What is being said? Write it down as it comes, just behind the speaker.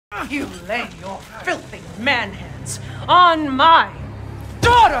You lay your filthy man hands on my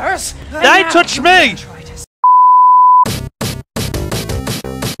daughters! They touch me!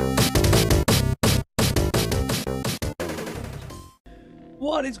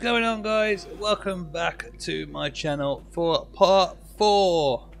 What is going on, guys? Welcome back to my channel for part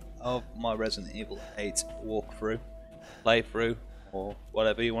 4 of my Resident Evil 8 walkthrough, playthrough, or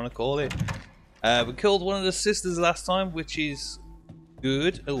whatever you want to call it. We killed one of the sisters last time, which is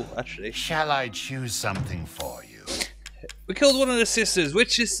good. Oh, actually. Shall I choose something for you? We killed one of the sisters,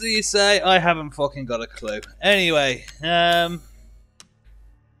 which is to say, I haven't fucking got a clue. Anyway,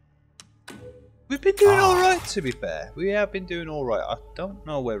 we've been doing alright, to be fair. We have been doing alright. I don't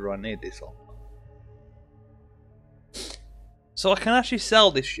know whether I need this or not. So I can actually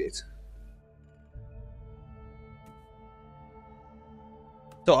sell this shit.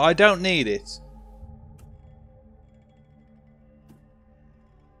 So I don't need it.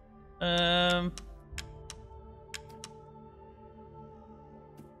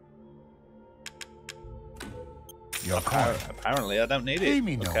 Your coin. Apparently I don't need it. Pay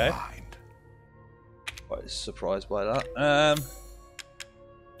me no mind. Quite surprised by that.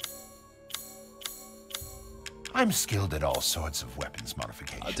 I'm skilled at all sorts of weapons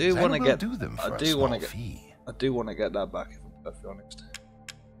modifications. I do want to get them for I do want to get fee. I do want to get that back, if I'm perfectly honest.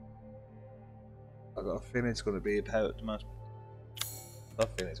 I got a feeling it's going to be about the most. I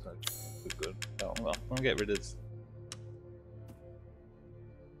feel it's going to be good. Oh, well, I'm going to get rid of this.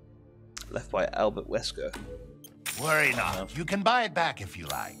 Left by Albert Wesker. Worry not. You can buy it back if you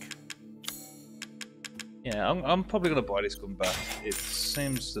like. Yeah, I'm probably going to buy this gun back. It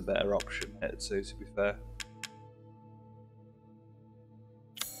seems the better option here too, to be fair.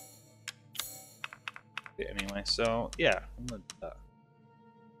 Anyway, so yeah, I'm going to do that.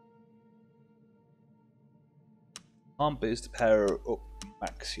 Can't boost the power up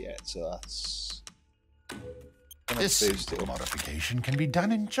max yet, so that's... This simple modification can be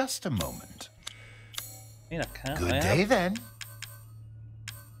done in just a moment. I mean, I can't. Good day then.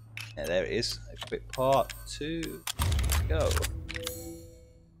 Yeah, there it is. Equip part 2. Go.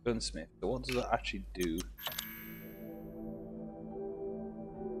 Gunsmith. So what does that actually do?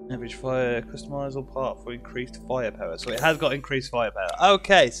 Average fire, customizable part for increased firepower. So it has got increased firepower.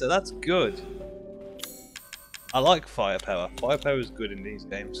 Okay, so that's good. I like firepower. Firepower is good in these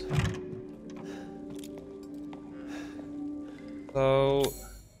games. So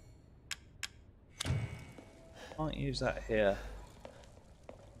can't use that here.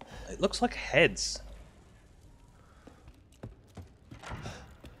 It looks like heads.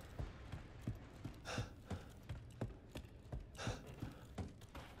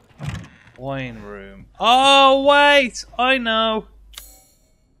 Wine room. Oh wait, I know.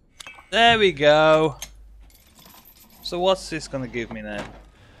 There we go. So what's this gonna give me now?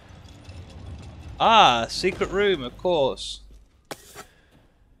 Ah, secret room, of course.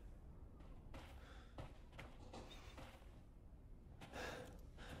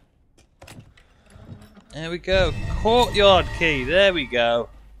 There we go. Courtyard key. There we go.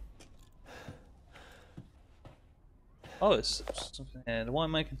 Oh, it's something here. The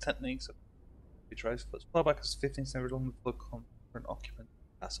winemaking techniques of betrays as far back as 15th century long before current occupant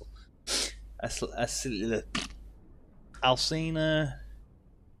castle. Alcina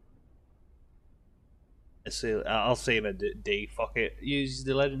D. Fuck it. Uses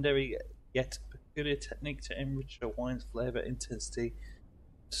the legendary yet peculiar technique to enrich a wine's flavour intensity.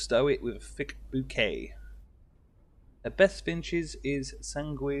 Stow it with a thick bouquet. The best vintage is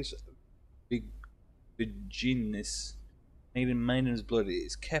Sanguis Virginis, made in maiden's blood. It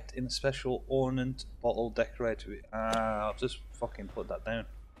is kept in a special ornament bottle decorated with. I'll just fucking put that down.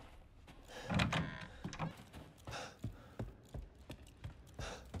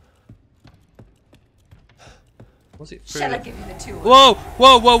 Was it? Shall I give you the tour? Whoa!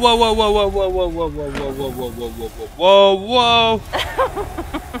 Whoa! Whoa! Whoa! Whoa! Whoa! Whoa! Whoa! Whoa! Whoa! Whoa! Whoa! Whoa! Whoa! Whoa! Whoa! Whoa!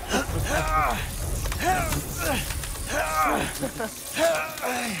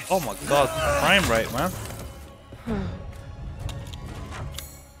 Oh my god, frame rate, man.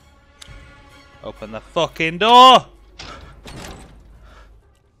 Open the fucking door!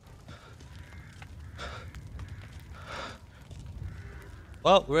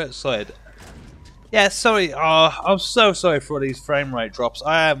 Well, we're outside. Yeah, sorry. I'm so sorry for these frame rate drops.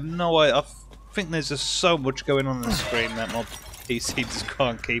 I have no idea. I think there's just so much going on the screen that my PC just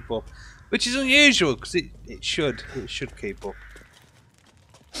can't keep up. Which is unusual, because it should keep up.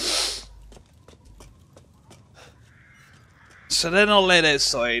 So then I'll lay it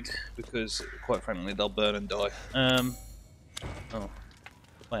outside, because quite frankly they'll burn and die. Oh.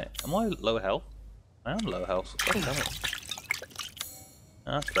 Wait, am I low health? I am low health. God damn it.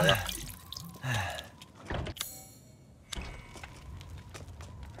 That's better.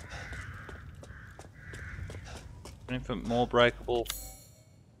 Anything more breakable?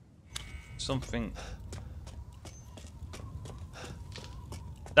 Something.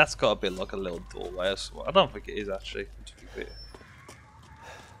 That's got to be like a little doorway or something. I don't think it is actually.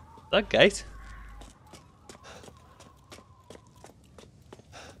 That gate?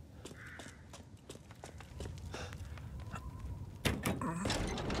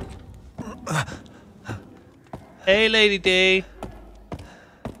 Hey, Lady D.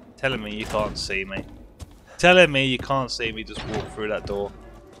 Telling me you can't see me. Telling me you can't see me just walk through that door.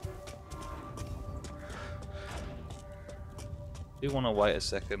 Do you want to wait a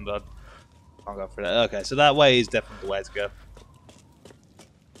second? I can't go through that. Okay, so that way is definitely the way to go.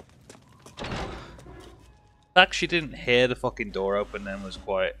 The fact she didn't hear the fucking door open then was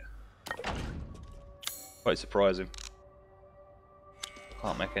quite surprising.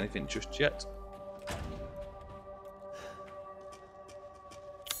 Can't make anything just yet.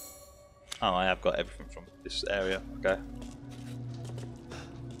 Oh, I have got everything from this area. Okay.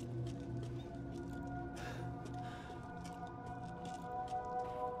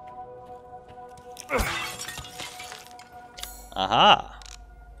 Aha!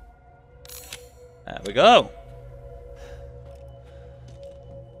 There we go.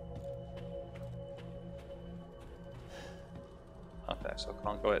 Okay, so I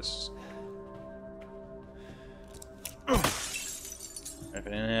can't go. It's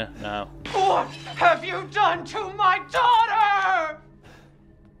anything in here? No. What have you done to my daughter?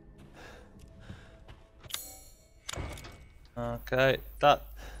 Okay, that.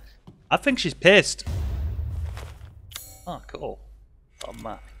 I think she's pissed. Oh, cool. Got a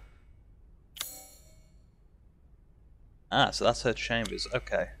map. Ah, so that's her chambers.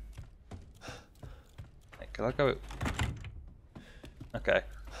 Okay. Hey, can I go? Okay.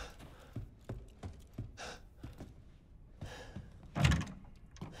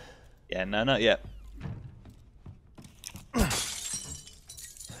 Yeah, no, not yet.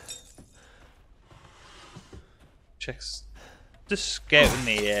 Checks. Just scouting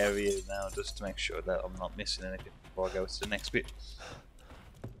the area now, just to make sure that I'm not missing anything before I go to the next bit.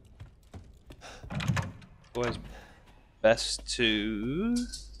 Always best to.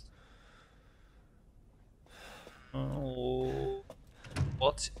 Oh,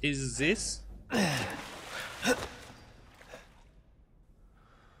 what is this?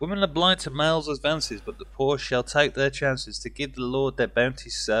 Women are blind to males' advances, but the poor shall take their chances to give the Lord their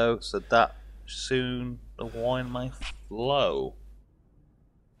bounty so that soon the wine may flow.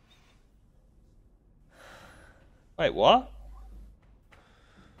 Wait, what?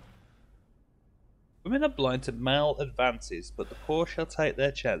 Women are blind to male advances, but the poor shall take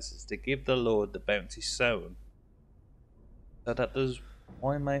their chances to give the Lord the bounty sown, so that the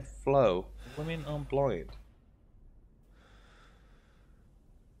wine may flow. Women are blind.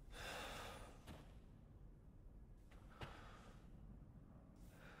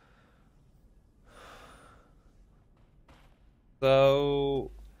 So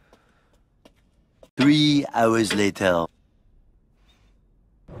 3 hours later.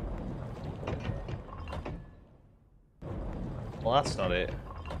 well, that's not it.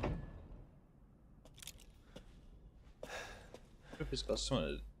 If it's got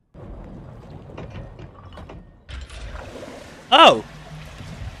something. Oh!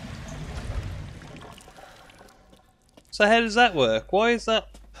 So how does that work? Why is that?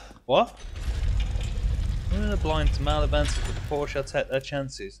 What? Women are blind to male advances, but the poor shall take their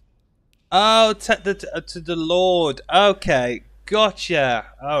chances. Oh, to the Lord. Okay, gotcha.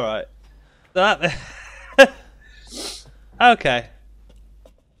 All right. That. Okay.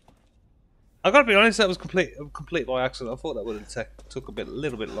 I gotta be honest. That was complete by accident. I thought that would have took a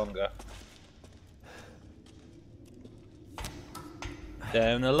little bit longer.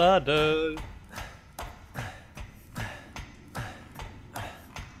 Down the ladder.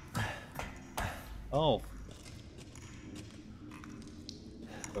 Oh.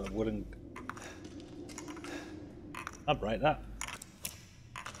 A wooden. I'll break that.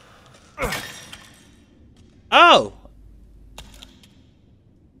 Oh!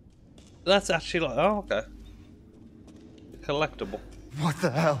 That's actually like. Oh, okay. Collectible. What the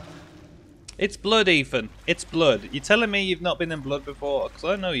hell? It's blood, Ethan. It's blood. You're telling me you've not been in blood before? Because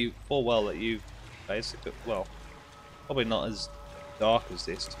I know you full well that you've basically. Well, probably not as dark as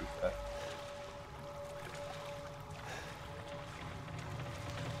this, to be fair.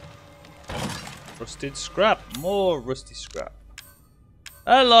 Rusted scrap. More rusty scrap.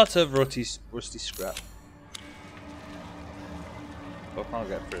 A lot of rusty scrap. Oh, I can't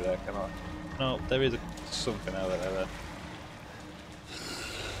get through there, can I? No, there is something over there.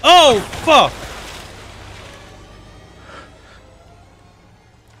 Oh, fuck!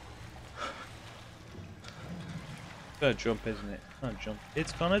 It's gonna jump, isn't it? It's gonna jump.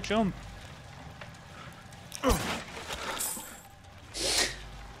 It's gonna jump.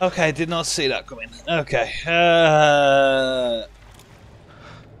 Okay, did not see that coming. Okay.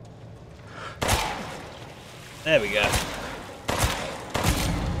 There we go.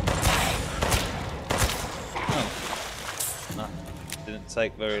 Oh. No, didn't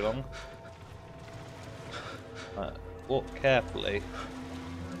take very long. Right, walk carefully.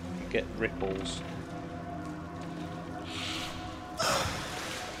 Get ripples.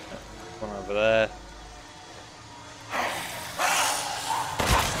 One over there.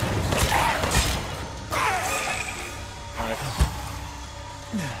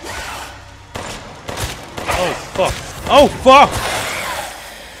 Oh fuck! Oh fuck!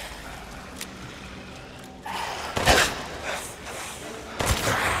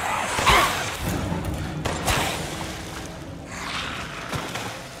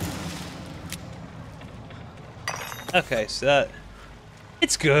 Okay, so that...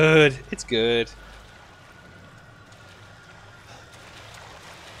 It's good. It's good.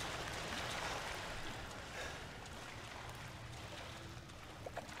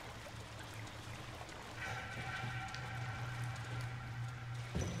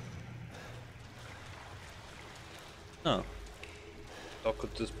 Oh. I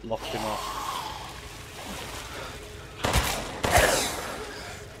could just block him off.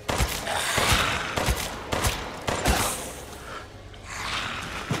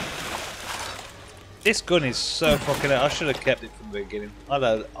 This gun is so fucking... I should have kept it from the beginning. I'd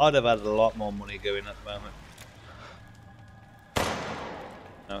have had a lot more money going at the moment.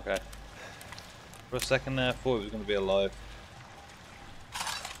 Okay. For a second there, I thought it was going to be alive.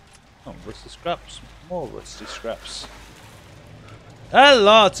 Oh, rusty scraps. More rusty scraps. A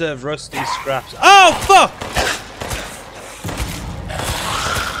lot of rusty scraps. Oh, fuck!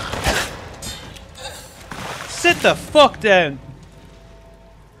 Sit the fuck down!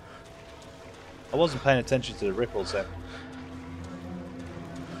 I wasn't paying attention to the ripples then.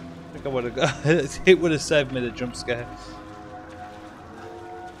 I think I would have got... it would have saved me the jump scare.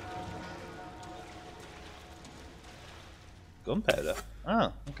 Gunpowder.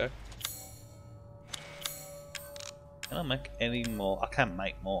 Oh, okay. Can I make any more? I can't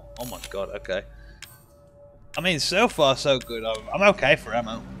make more. Oh my god, okay. I mean, so far so good. I'm okay for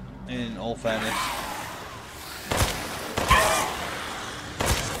ammo, in all fairness.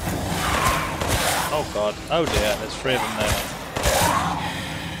 Oh god. Oh dear, there's 3 of them there.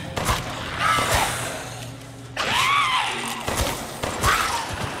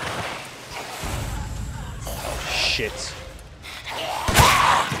 Oh shit.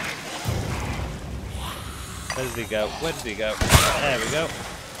 Where did he go? Where did he go? There we go.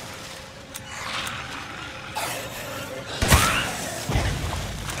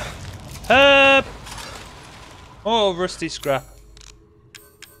 Herb! Oh, rusty scrap.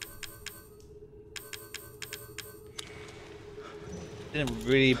 Didn't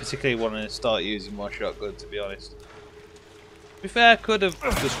really particularly want to start using my shotgun, to be honest. To be fair, I could have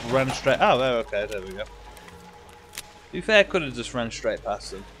just ran straight... Oh, okay, there we go. To be fair, I could have just ran straight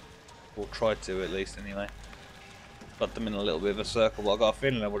past them. Or tried to, at least, anyway. Got them in a little bit of a circle, but I got a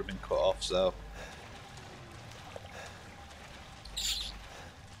feeling I would have been cut off, so...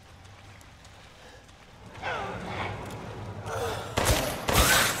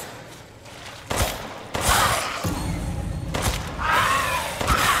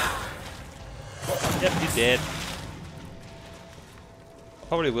 Yep, you did. I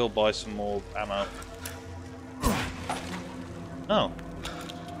probably will buy some more ammo. Oh.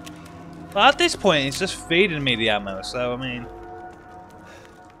 Well, at this point, it's just feeding me the ammo, so I mean... Is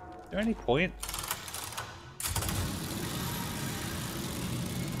there any point?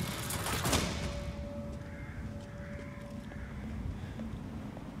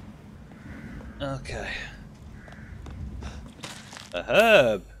 Okay. A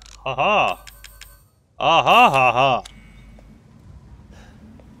herb! Haha! Ah ha ha ha!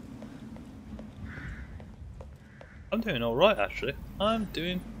 I'm doing alright actually. I'm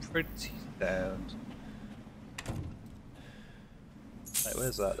doing pretty sound. Wait,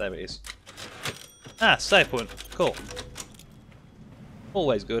 where's that? There it is. Ah, save point. Cool.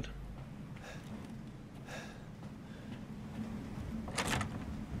 Always good.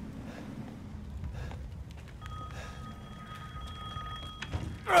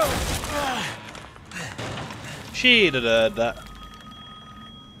 She'd have heard that.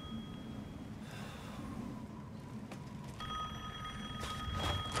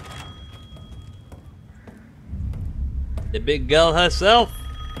 The big girl herself.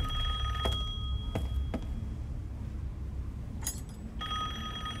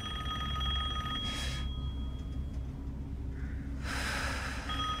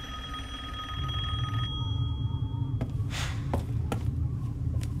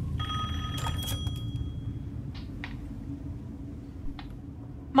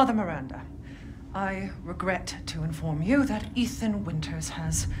 Mother Miranda, I regret to inform you that Ethan Winters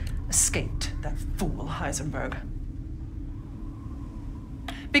has escaped that fool Heisenberg.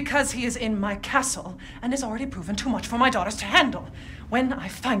 Because he is in my castle and has already proven too much for my daughters to handle. When I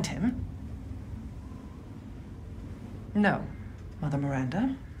find him... No, Mother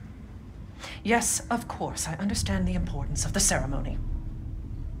Miranda. Yes, of course, I understand the importance of the ceremony.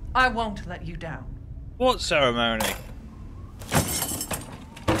 I won't let you down. What ceremony?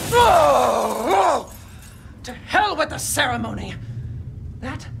 Oh! To hell with the ceremony!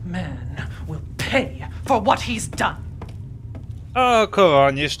 That man will pay for what he's done. Oh, come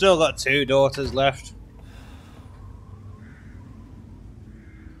on, you've still got 2 daughters left.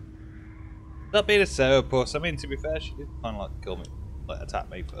 That being a sourpuss, I mean, to be fair, she did kind of like kill me, like attack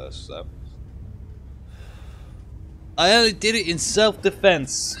me first, so. I only did it in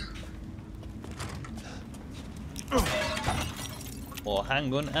self-defense. More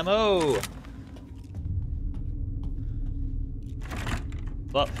handgun ammo.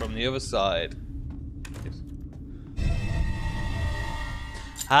 But from the other side.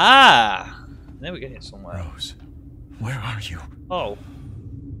 Ah! There we get somewhere. Rose, where are you? Oh.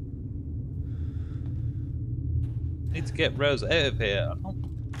 Need to get Rose out of here.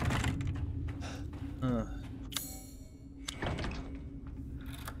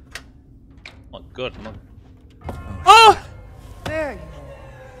 Oh god, oh! There you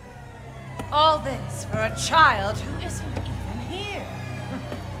are. All this for a child who isn't even here.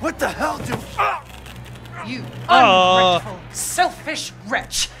 What the hell do... You ungrateful, selfish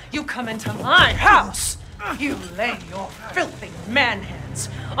wretch! You come into my house! You lay your filthy man hands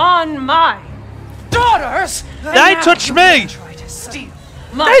on my daughters! They touched me! Try to steal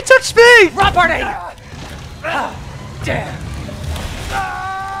my They touched me! property! How dare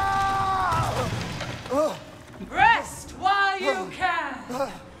you! Rest while you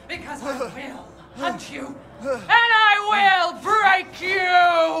can! Because I will hunt you, and I will break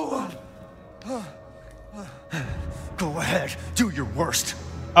you! Go ahead, do your worst.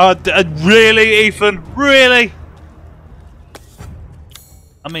 Really, Ethan? Really?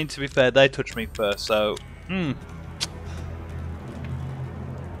 I mean, to be fair, they touched me first, so...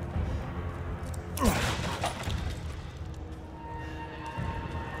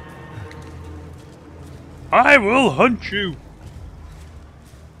 I will hunt you!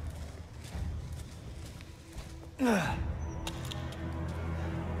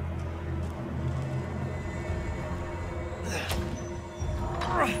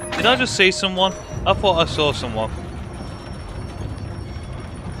 Did I just see someone? I thought I saw someone.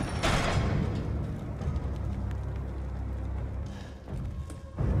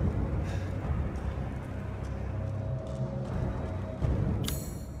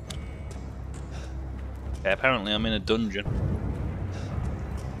 Okay, apparently I'm in a dungeon.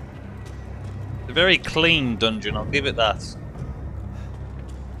 It's a very clean dungeon, I'll give it that.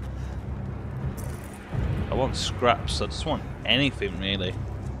 I want scraps, I just want anything really.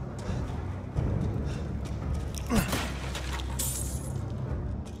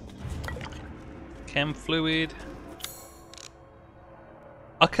 Chem fluid.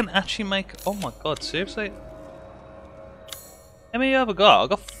 I can actually make... Oh my god, seriously? How many have I got? I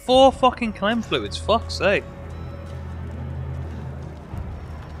got 4 fucking chem fluids, fuck's sake.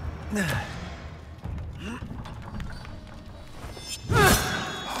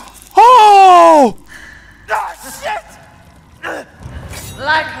 Oh!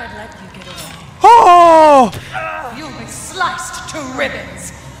 Like I'd let you get away. Oh! You'll be sliced to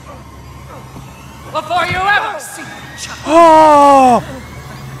ribbons before you ever see the child. Oh!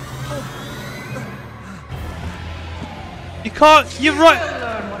 You can't. You're right.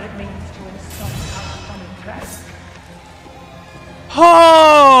 Learn what it means to insult our common class.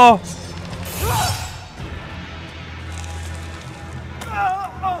 Oh!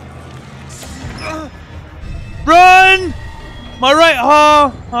 Run! My right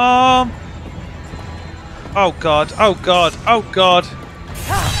arm. Oh god! Oh god! Oh god!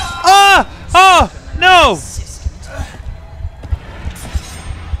 Ah! Ah! No!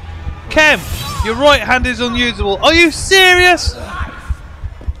 Chem, your right hand is unusable. Are you serious?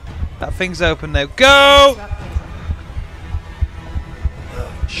 That thing's open now. Go!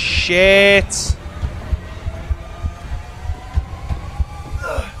 Shit!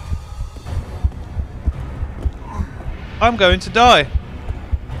 I'm going to die.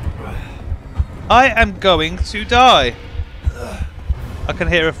 I am going to die. I can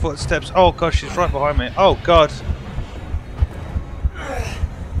hear her footsteps. Oh gosh, she's right behind me. Oh god.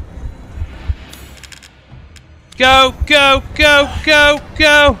 Go, go, go, go,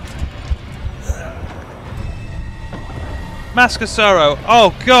 go! Mask of Sorrow.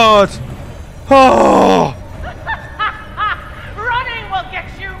 Oh God. Oh. Running will get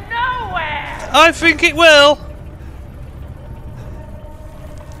you nowhere! I think it will.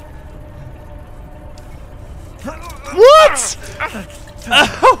 What?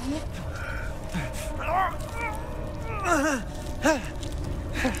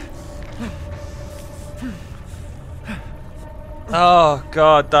 Oh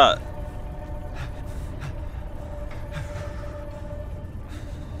God, that.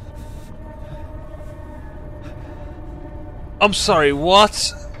 I'm sorry,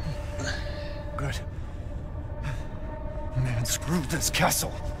 what? Good. Man screwed this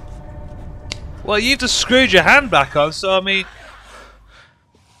castle. Well, you've just screwed your hand back on, so I mean...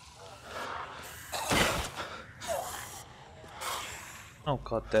 Oh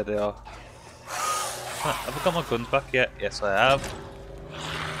God, there they are. Have I got my guns back yet? Yes, I have.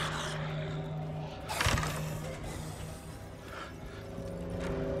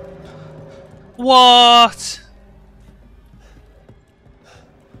 What?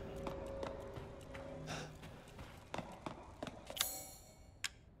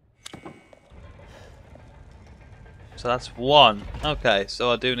 So that's one. Okay,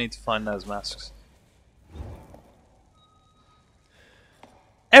 so I do need to find those masks.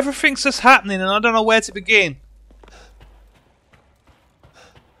 Everything's just happening and I don't know where to begin.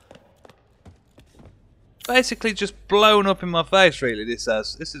 Basically just blown up in my face, really, this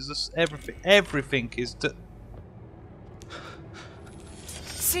has. This is just everything is...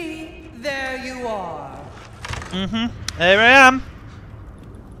 See, there you are. Mm-hmm. There I am.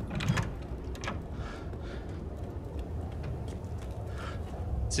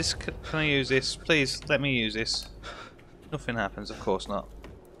 Is this, can I use this? Please, let me use this. Nothing happens, of course not.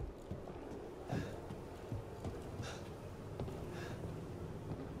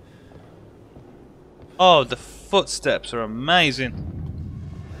 Oh, the footsteps are amazing.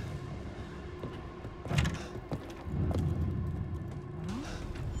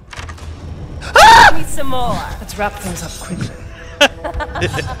 Give me some more. Let's wrap things up quickly. Look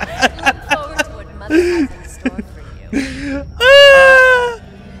forward to what Mother has in store for you.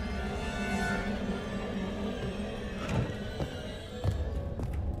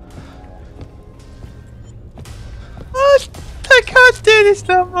 I can't do this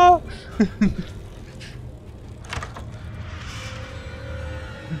no more.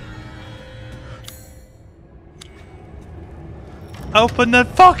 Open the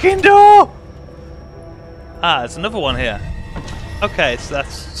fucking door! Ah, there's another one here. Okay, so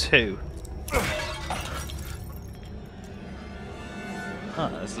that's two. Ah,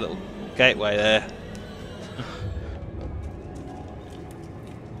 there's a little gateway there.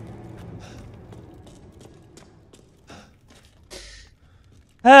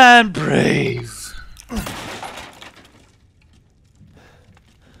 And breathe.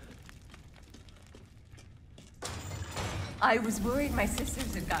 I was worried my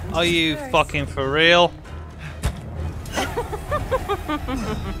sisters had gotten Are you first. fucking for real?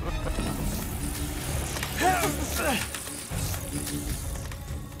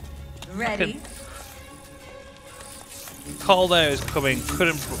 Ready? Cold air is coming.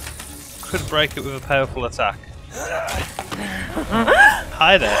 Could break it with a powerful attack.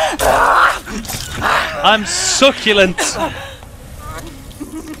 Hi there. I'm succulent.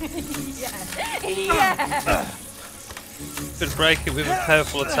 Yeah. Could break it with a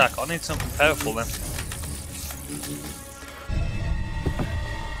powerful attack. I need something powerful then.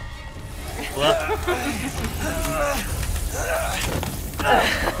 What?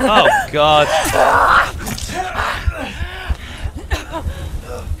 Oh God.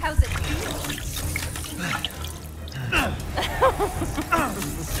 How's it feel?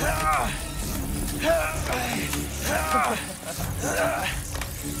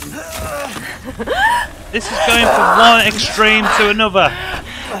 This is going from one extreme to another.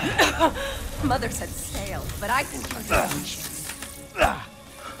 Mother said sail, but I think you're delicious.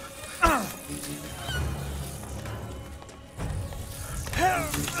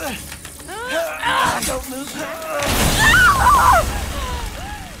 Don't move.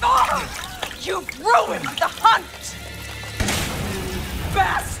 You ruined the hunt!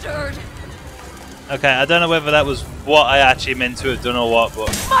 Bastard! Okay, I don't know whether that was what I actually meant to have done or what, but...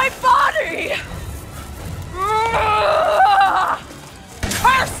 My body!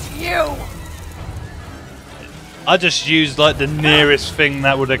 Curse you! I just used like the nearest thing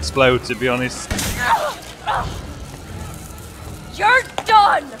that would explode, to be honest. You're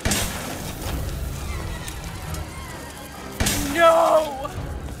done! No!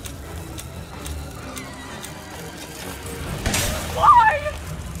 Why?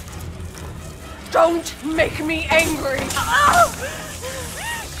 Don't make me angry! Oh!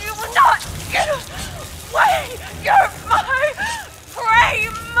 You will not get away! You're my prey!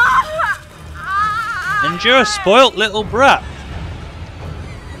 And you're a spoilt little brat.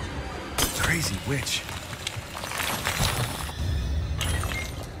 Crazy witch.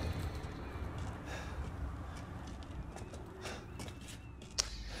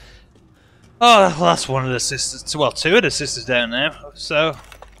 Oh, well, that's one of the sisters. Well, two of the sisters down there. So,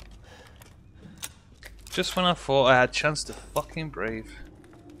 just when I thought I had a chance to fucking breathe.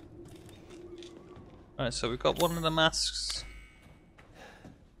 Alright, so we've got one of the masks.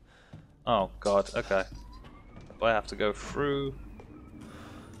 Oh god, okay. But I have to go through.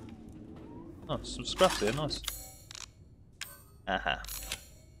 Oh, some scraps here, nice. Aha.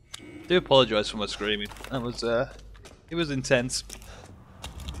 Do apologise for my screaming. That was it was intense.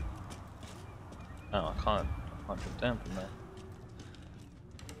 Oh, I can't jump down from there.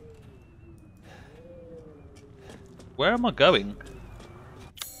 Where am I going?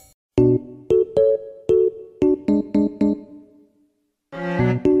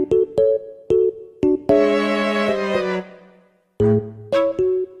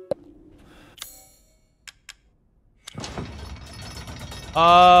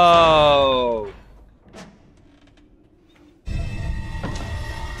 Oh.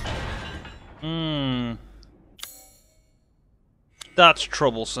 That's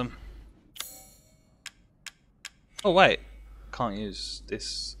troublesome. Oh wait, can't use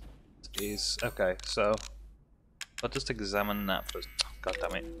this. Is okay. So I'll just examine that for. God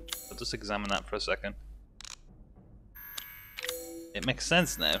damn it! I'll just examine that for a second. It makes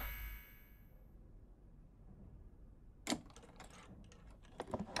sense now.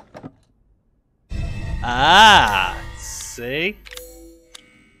 Ah, see?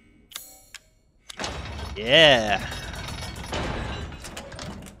 Yeah.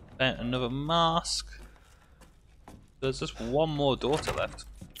 Found another mask. There's just one more daughter left.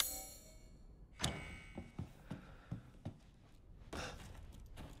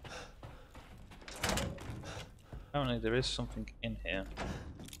 Apparently there is something in here.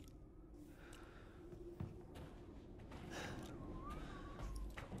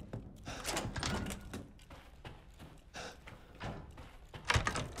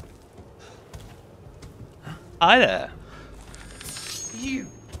 Hi there. You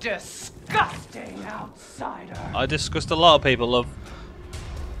disgusting outsider. I disgust a lot of people, love.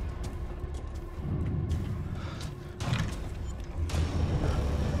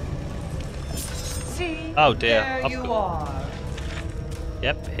 See? Oh dear. There I've you got- are.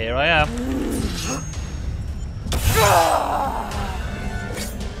 Yep, here I am.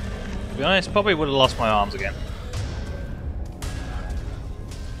 To be honest, probably would have lost my arms again.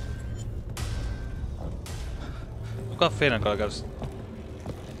 I've got a feeling I've got to go.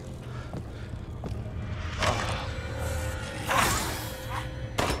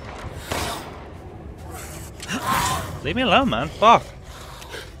 Leave me alone, man. Fuck.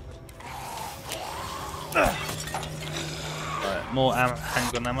 Right, more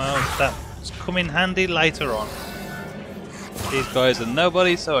handgun ammo. That's come in handy later on. These guys are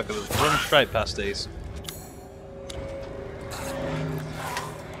nobody, so I can just run straight past these.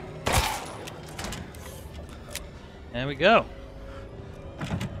 There we go.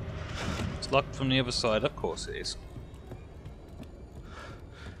 It's locked from the other side, of course it is.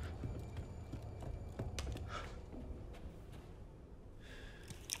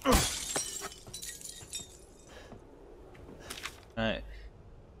 Right.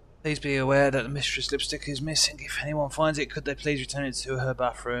 Please be aware that the mistress lipstick is missing. If anyone finds it, could they please return it to her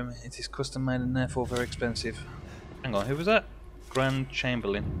bathroom? It is custom made and therefore very expensive. Hang on, who was that? Grand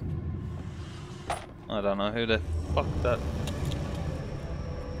Chamberlain. I don't know who the fuck that.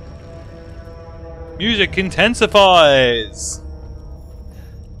 Music intensifies!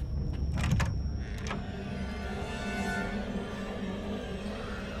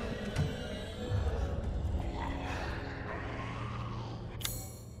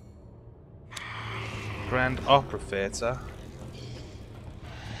 Grand Opera Theatre.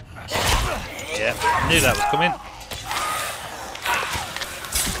 Yeah, I knew that was coming.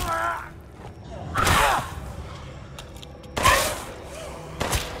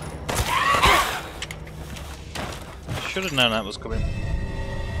 Should have known that was coming.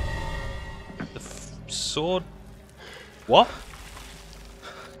 The sword. What?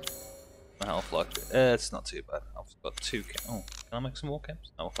 My health like it's not too bad. I've got 2 chems. Oh, can I make some more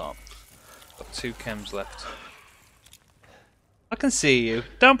chems? No, I can't. Got 2 chems left. I can see you.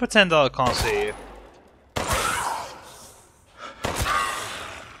 Don't pretend that I can't see you.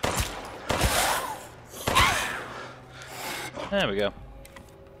 There we go.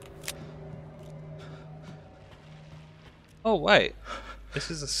 Oh wait, this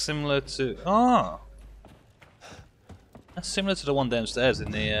is a similar to that's similar to the one downstairs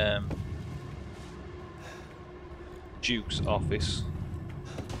in the Duke's office.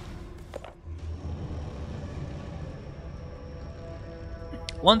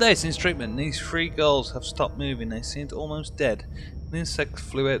 One day since treatment, these 3 girls have stopped moving. They seemed almost dead. An insect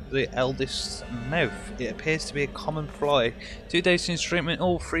flew out the eldest's mouth. It appears to be a common fly. 2 days since treatment,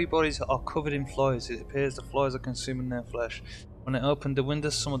 all 3 bodies are covered in flies. It appears the flies are consuming their flesh. When I opened the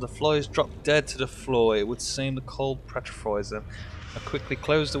windows, some of the flies dropped dead to the floor. It would seem the cold petrifies them. I quickly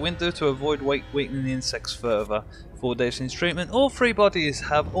closed the window to avoid weakening the insects further. 4 days since treatment, all 3 bodies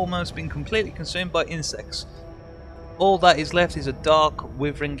have almost been completely consumed by insects. All that is left is a dark,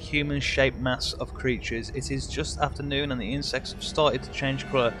 withering, human-shaped mass of creatures. It is just afternoon and the insects have started to change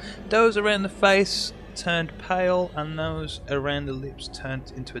colour. Those around the face turned pale and those around the lips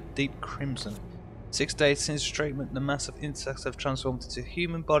turned into a deep crimson. 6 days since treatment, the mass of insects have transformed into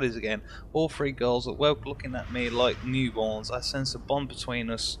human bodies again. All 3 girls are well looking at me like newborns. I sense a bond between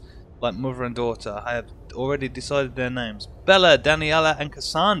us like mother and daughter. I have already decided their names. Bella, Daniela and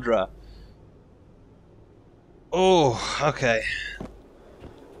Cassandra. Oh, okay.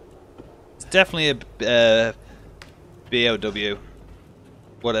 It's definitely a BOW,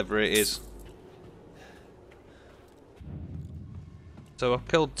 whatever it is. So I've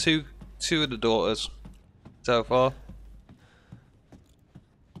killed two of the daughters so far.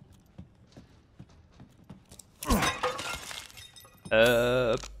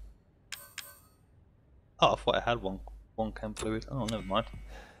 Oh, I thought I had one chem fluid. Oh, never mind.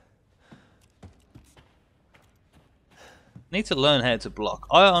 Need to learn how to block.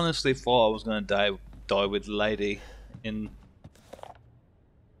 I honestly thought I was going to die with Lady in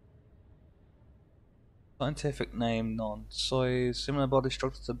scientific name non-size, similar body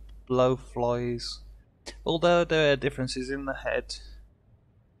structure to blowflies. Although there are differences in the head,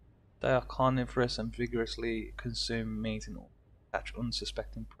 they are carnivorous and vigorously consume meat and catch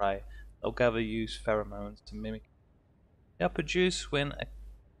unsuspecting prey. They'll use pheromones to mimic. They are produced when a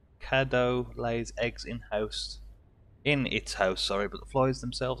caddo lays eggs in its house, but the flies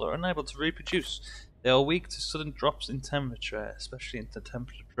themselves are unable to reproduce. They are weak to sudden drops in temperature, especially if the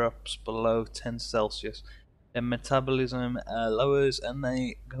temperature drops below 10 Celsius. Their metabolism lowers and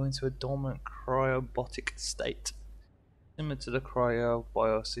they go into a dormant cryobotic state, similar to the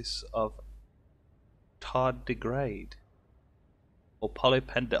cryobiosis of tardigrade or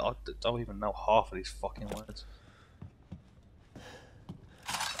polypenda. I don't even know half of these fucking words.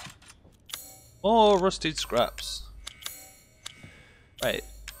 More rusted scraps. Wait.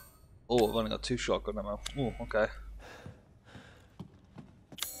 Oh, I've only got 2 shotgun ammo. Oh, okay.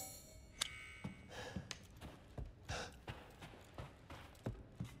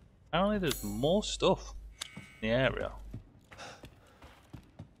 Apparently there's more stuff in the area.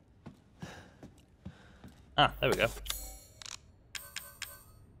 Ah, there we go.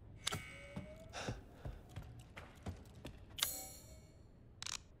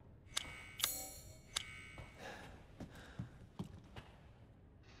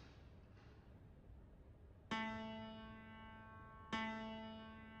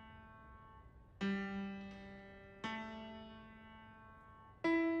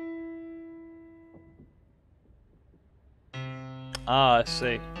 Ah, I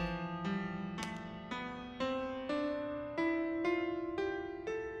see.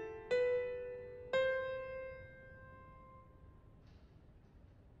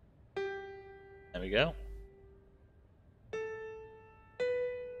 There we go.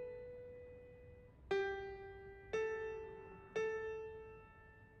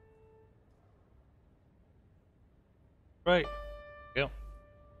 Right. Go.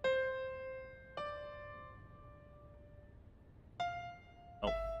 Oh.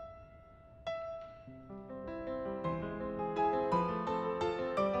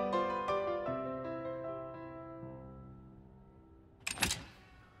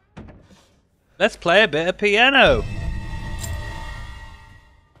 Let's play a bit of piano.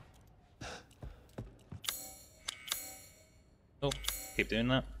 Oh, keep doing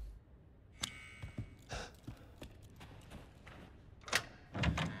that.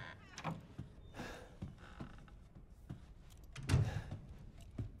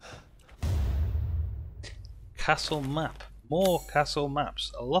 Castle map. More castle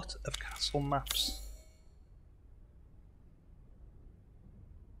maps. A lot of castle maps.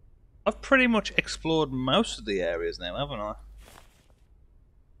 I've pretty much explored most of the areas now, haven't I?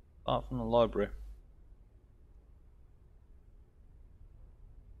 Apart from the library.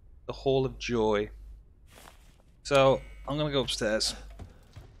 The Hall of Joy. So, I'm gonna go upstairs.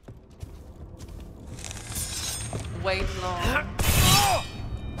 wait long.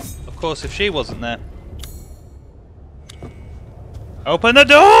 Of course, if she wasn't there. Open the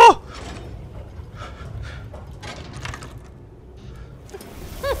door!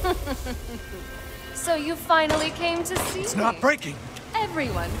 So you finally came to see It's me. not breaking.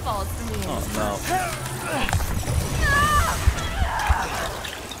 Everyone falls from the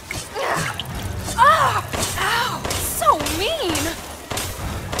Oh Ow! So mean! no.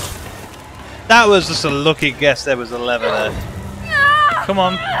 That was just a lucky guess there was a lever there. Come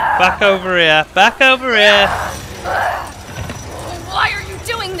on, back over here. Back over here. Why are you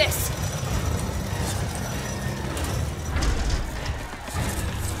doing this?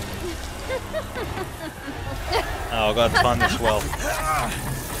 Oh, I've got to time this well.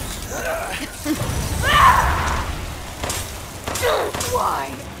 Why?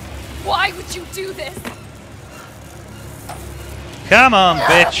 Why would you do this? Come on,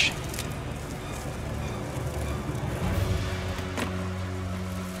 bitch.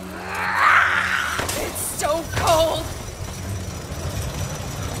 It's so cold.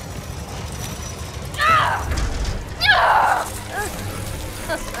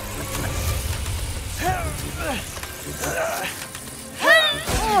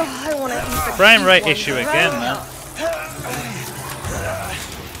 Oh, I want to eat the Frame cute rate ones issue right again, now. man.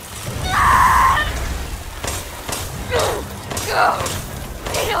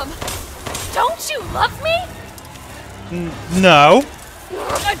 Damn! Don't you love me? No.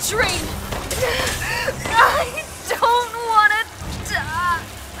 A dream. I don't want to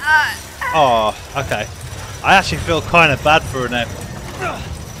die. Oh, okay. I actually feel kind of bad for her now.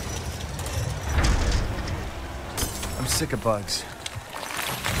 I'm sick of bugs.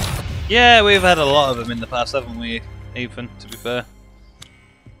 Yeah, we've had a lot of them in the past, haven't we, Ethan, to be fair?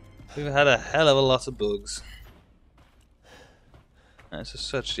 We've had a hell of a lot of bugs. Let's just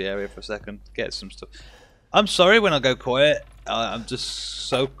search the area for a second, get some stuff. I'm sorry when I go quiet. I'm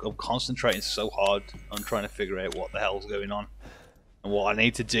concentrating so hard on trying to figure out what the hell's going on and what I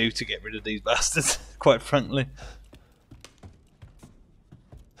need to do to get rid of these bastards, quite frankly.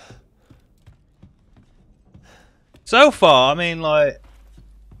 So far, I mean, like,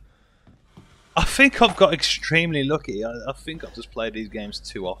 I think I've got extremely lucky. I think I've just played these games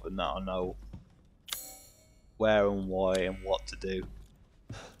too often that I know where and why and what to do.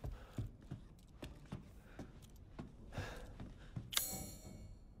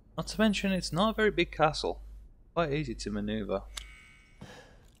 Not to mention, it's not a very big castle. Quite easy to maneuver.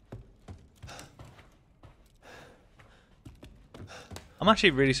 I'm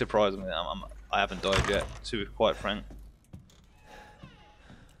actually really surprised with that. I haven't died yet, to be quite frank.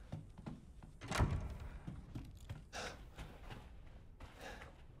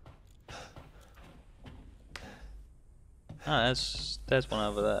 Ah, there's one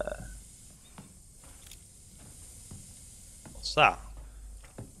over there. What's that?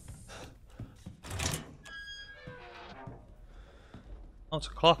 Oh, it's a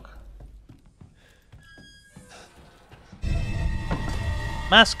clock.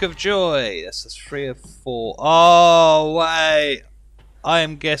 Mask of Joy. That's 3 of 4. Oh, wait. I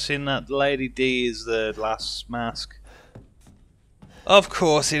am guessing that Lady D is the last mask. Of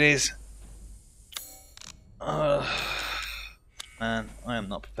course it is. Man, I am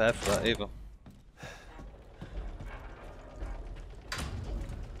not prepared for that either.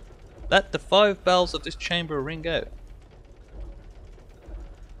 Let the 5 bells of this chamber ring out.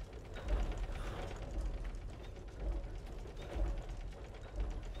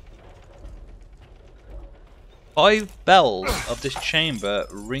 Five bells of this chamber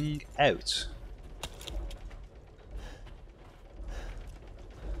ring out.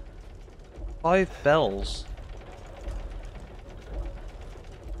 Five bells.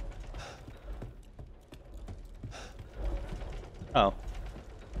 Oh.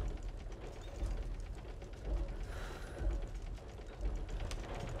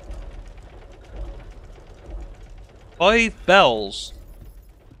 Five bells.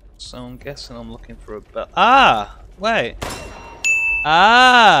 So I'm guessing I'm looking for a bell. Ah! Wait.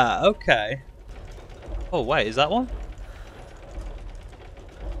 Ah! Okay. Oh, wait, is that one?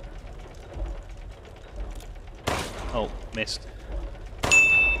 Oh, missed.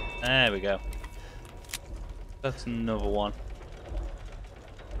 There we go. That's another one.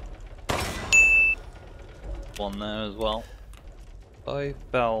 One there as well.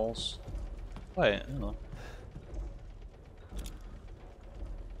 5 bells. Wait, hang on.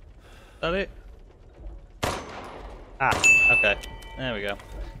 Is that it? Ah, okay. There we go.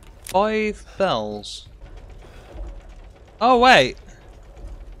 5 bells. Oh, wait.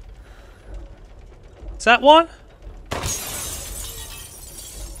 Is that one?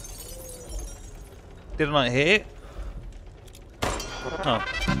 Didn't I hit it? Oh.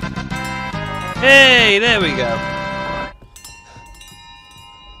 Hey, there we go.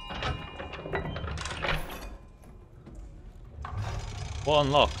 What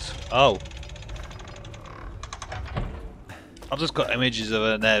unlocked? Oh. I've just got images of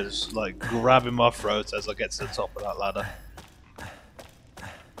her there just like grabbing my throat as I get to the top of that ladder.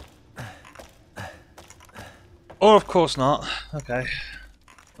 Or of course not. Okay.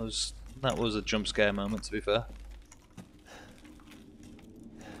 That was a jump scare moment, to be fair.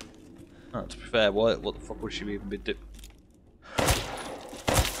 Oh, to be fair, what the fuck would she even be doing?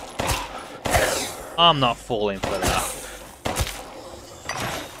 I'm not falling for that.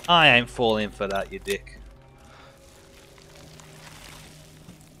 I ain't falling for that, you dick.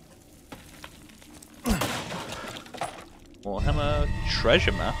 Warhammer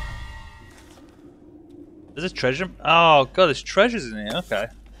treasure map. There's a treasure. Oh god, there's treasures in here. Okay.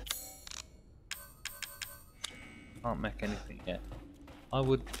 Can't make anything yet.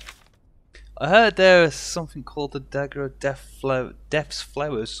 I heard there is something called the Dagger of Death's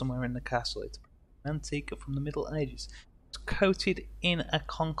Flowers somewhere in the castle. It's antique from the Middle Ages. It's coated in a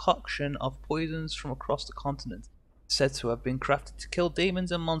concoction of poisons from across the continent. Said to have been crafted to kill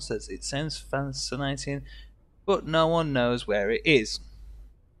demons and monsters. It sounds fascinating, but no one knows where it is.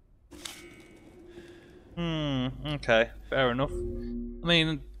 Okay, fair enough. I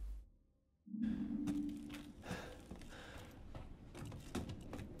mean,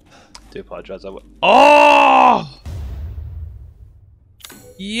 do apologise. Oh!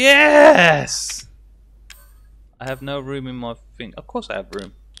 Yes! I have no room in my thing. Of course I have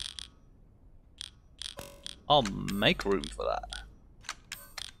room. I'll make room for that.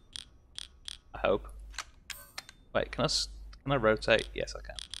 I hope. Wait, can I rotate? Yes, I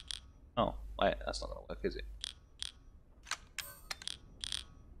can. Oh, wait, that's not gonna work, is it?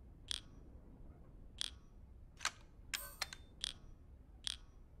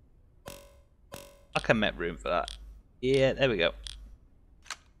 I can make room for that. Yeah, there we go.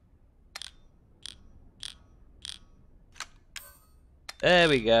 There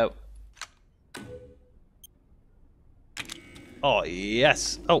we go. Oh,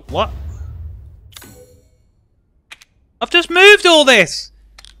 yes. Oh, what? I've just moved all this!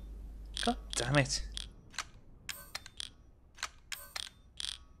 God damn it.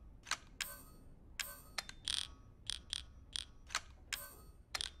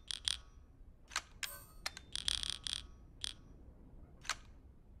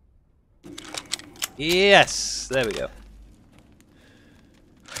 Yes! There we go.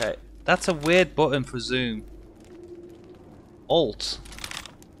 Okay, that's a weird button for zoom. Alt.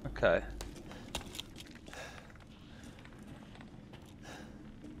 Okay.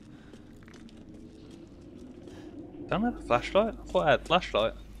 Don't I have a flashlight? I thought I had a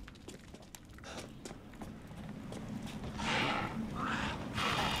flashlight.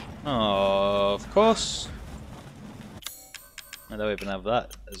 Oh, of course. I don't even have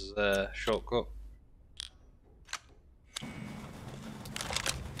that as a shortcut.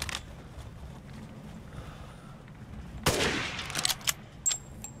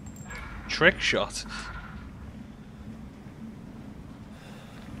 Trick shot.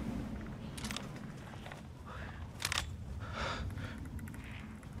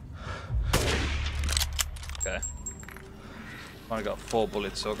 Okay. I've only got 4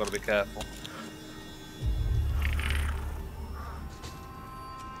 bullets, so I've got to be careful.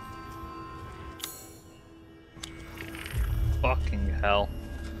 Fucking hell.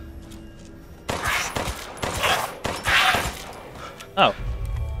 Oh.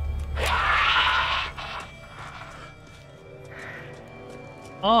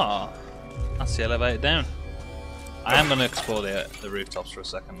 Ah, that's the elevator down. I am going to explore the rooftops for a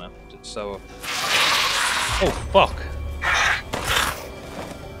second though, just so. Oh fuck!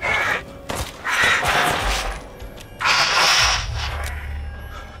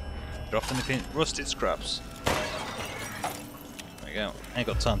 Drop anything? Rusted scraps. There we go. I ain't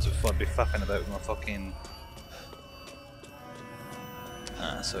got time to be faffing about with my fucking.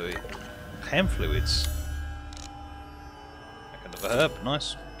 So chem fluids. A herb,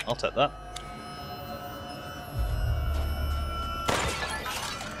 nice. I'll take that.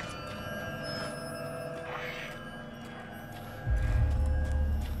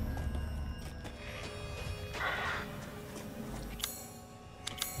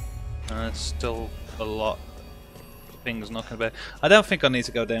 There's still a lot of things knocking about. I don't think I need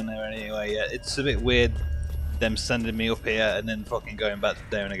to go down there anyway yet. It's a bit weird them sending me up here and then fucking going back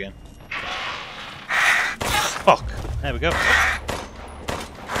down again. Fuck. There we go.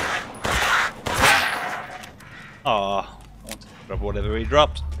 Ah, I want to grab whatever he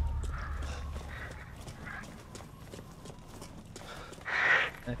dropped.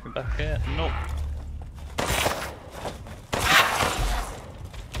 Anything back here? Nope.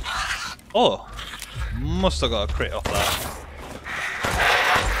 Oh! Must have got a crit off that.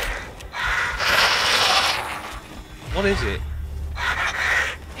 What is it?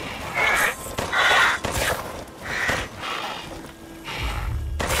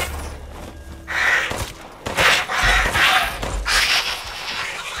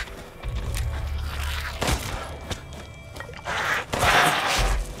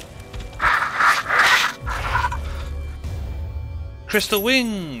 Crystal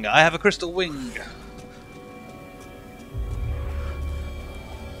wing! I have a crystal wing.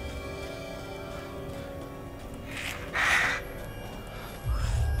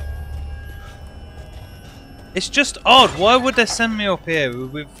 It's just odd. Why would they send me up here?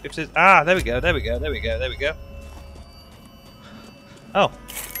 If there's, there we go. There we go. There we go. There we go. Oh.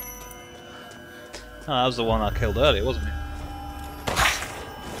 Oh, that was the one I killed earlier, wasn't it?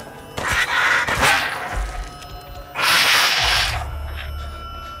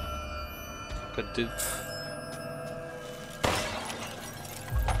 Could do.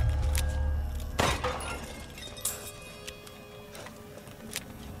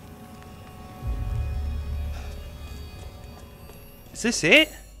 Is this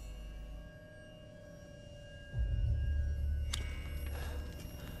it?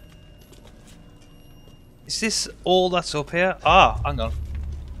 Is this all that's up here? Ah, hang on.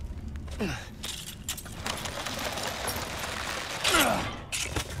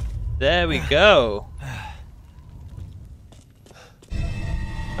 There we go.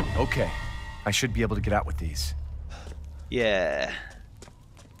 Okay, I should be able to get out with these. Yeah.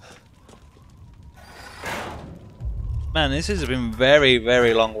 Man, this has been very,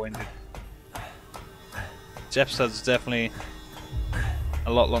 very long-winded. This episode's definitely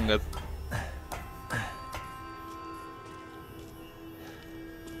a lot longer.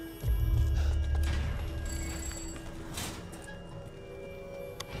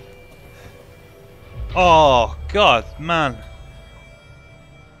 Oh God, man!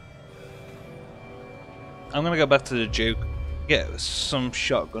 I'm gonna go back to the Duke, get some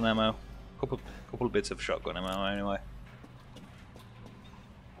shotgun ammo, couple of bits of shotgun ammo anyway.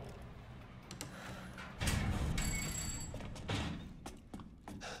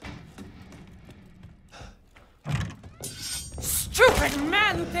 Stupid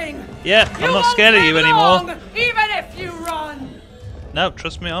man thing! Yeah, I'm not won't scared of you live anymore. long, even if you run! No,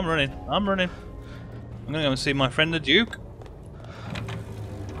 trust me, I'm running. I'm running. I'm gonna go and see my friend the Duke.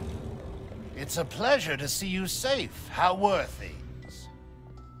 It's a pleasure to see you safe. How were things?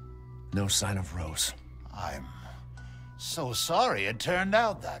 No sign of Rose. I'm so sorry it turned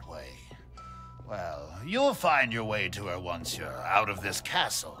out that way. Well, you'll find your way to her once you're out of this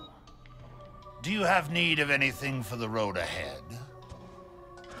castle. Do you have need of anything for the road ahead?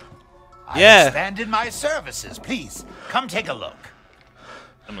 Yeah. I stand in my services. Please, come take a look.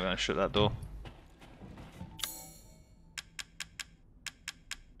 I'm gonna shut that door.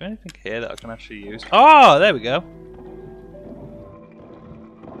 Is there anything here that I can actually use? Oh, there we go.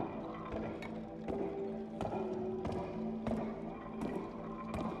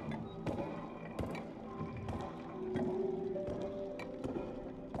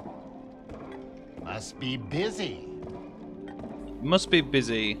 Must be busy. Must be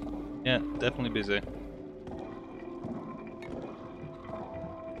busy. Yeah, definitely busy.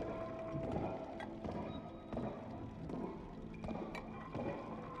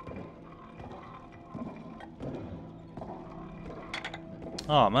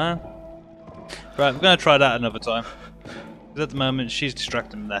 Oh man. Right, I'm gonna try that another time. Because at the moment she's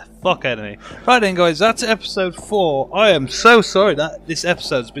distracting the fuck out of me. Right then guys, that's episode 4. I am so sorry that this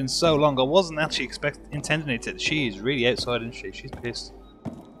episode's been so long. I wasn't actually intending it to. She is really outside, isn't she? She's pissed.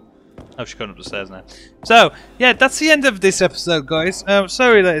 Oh, she's going up the stairs now. So, yeah, that's the end of this episode, guys.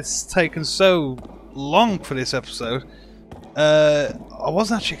 Sorry that it's taken so long for this episode. I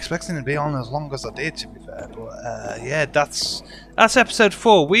wasn't actually expecting it to be on as long as I did, to be fair. But, yeah, that's episode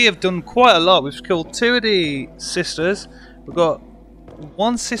 4. We have done quite a lot. We've killed 2 of the sisters. We've got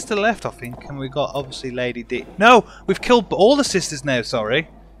 1 sister left, I think. And we've got, obviously, Lady D. No, we've killed all the sisters now, sorry.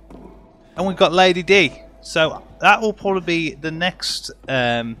 And we've got Lady D. So, that will probably be the next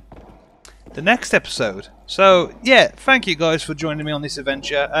episode. So yeah, thank you guys for joining me on this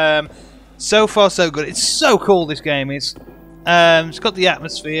adventure. So far so good. It's so cool, this game is. It's got the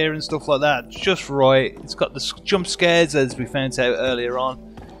atmosphere and stuff like that just right. It's got the jump scares as we found out earlier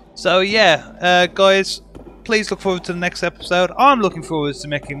on. So yeah, guys, please look forward to the next episode. I'm looking forward to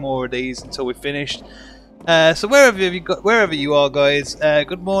making more of these until we're finished. So wherever you are, guys,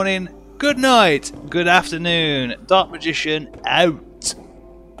 good morning, good night, good afternoon. Dark Magician out.